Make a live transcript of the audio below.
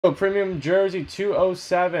Premium jersey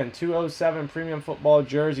 207 premium football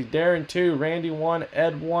jersey. Darren 2, Randy 1,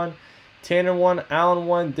 Ed 1, Tanner 1, Alan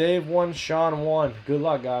 1, Dave 1, Sean 1. Good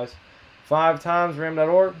luck, guys. 5 times,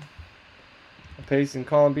 ram.org. Pasting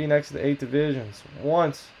column B next to the 8 divisions.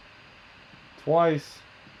 Once, twice,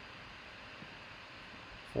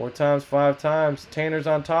 4 times, 5 times. Tanner's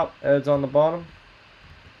on top, Ed's on the bottom.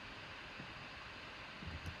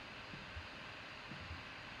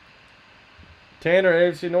 Tanner,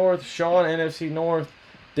 AFC North. Sean, NFC North.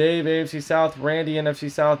 Dave, AFC South. Randy, NFC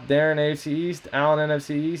South. Darren, AFC East. Alan,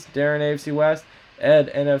 NFC East. Darren, AFC West.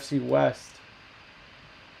 Ed, NFC West.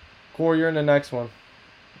 Corey, you're in the next one.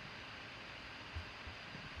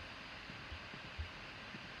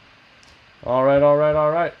 All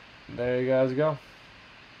right. There you guys go.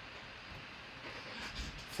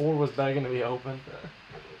 4 was begging to be open.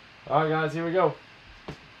 All right, guys, here we go.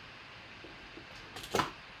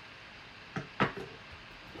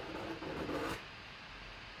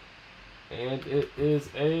 And it is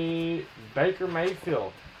a Baker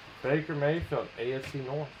Mayfield. Baker Mayfield, AFC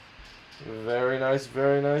North. Very nice,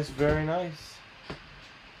 very nice, very nice.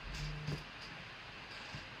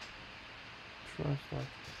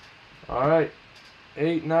 All right.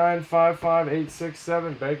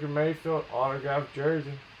 8955867 Baker Mayfield autographed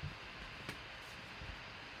jersey.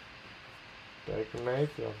 Baker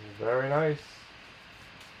Mayfield, very nice.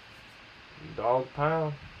 Dog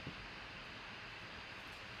pound.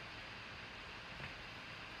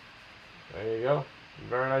 There you go.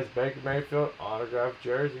 Very nice Baker Mayfield autographed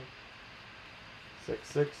jersey.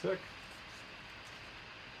 666.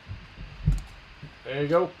 There you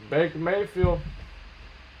go. Baker Mayfield.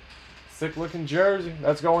 Sick looking jersey.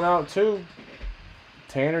 That's going out too.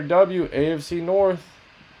 Tanner W, AFC North.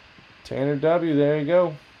 Tanner W, there you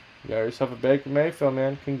go. You got yourself a Baker Mayfield,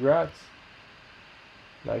 man. Congrats.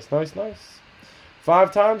 Nice.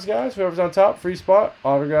 5 times, guys. Whoever's on top, free spot.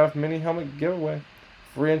 Autograph mini helmet giveaway.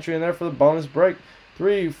 Free entry in there for the bonus break.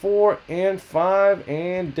 3, 4, and 5.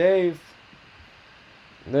 And Dave.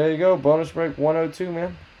 There you go. Bonus break 102,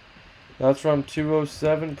 man. That's from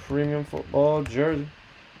 207 premium football jersey.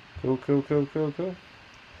 Cool.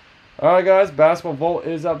 Alright, guys. Basketball Vault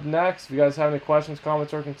is up next. If you guys have any questions,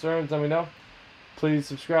 comments, or concerns, let me know. Please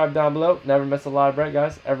subscribe down below. Never miss a live break,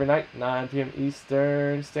 guys. Every night, 9 p.m.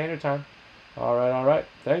 Eastern Standard Time. Alright.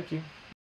 Thank you.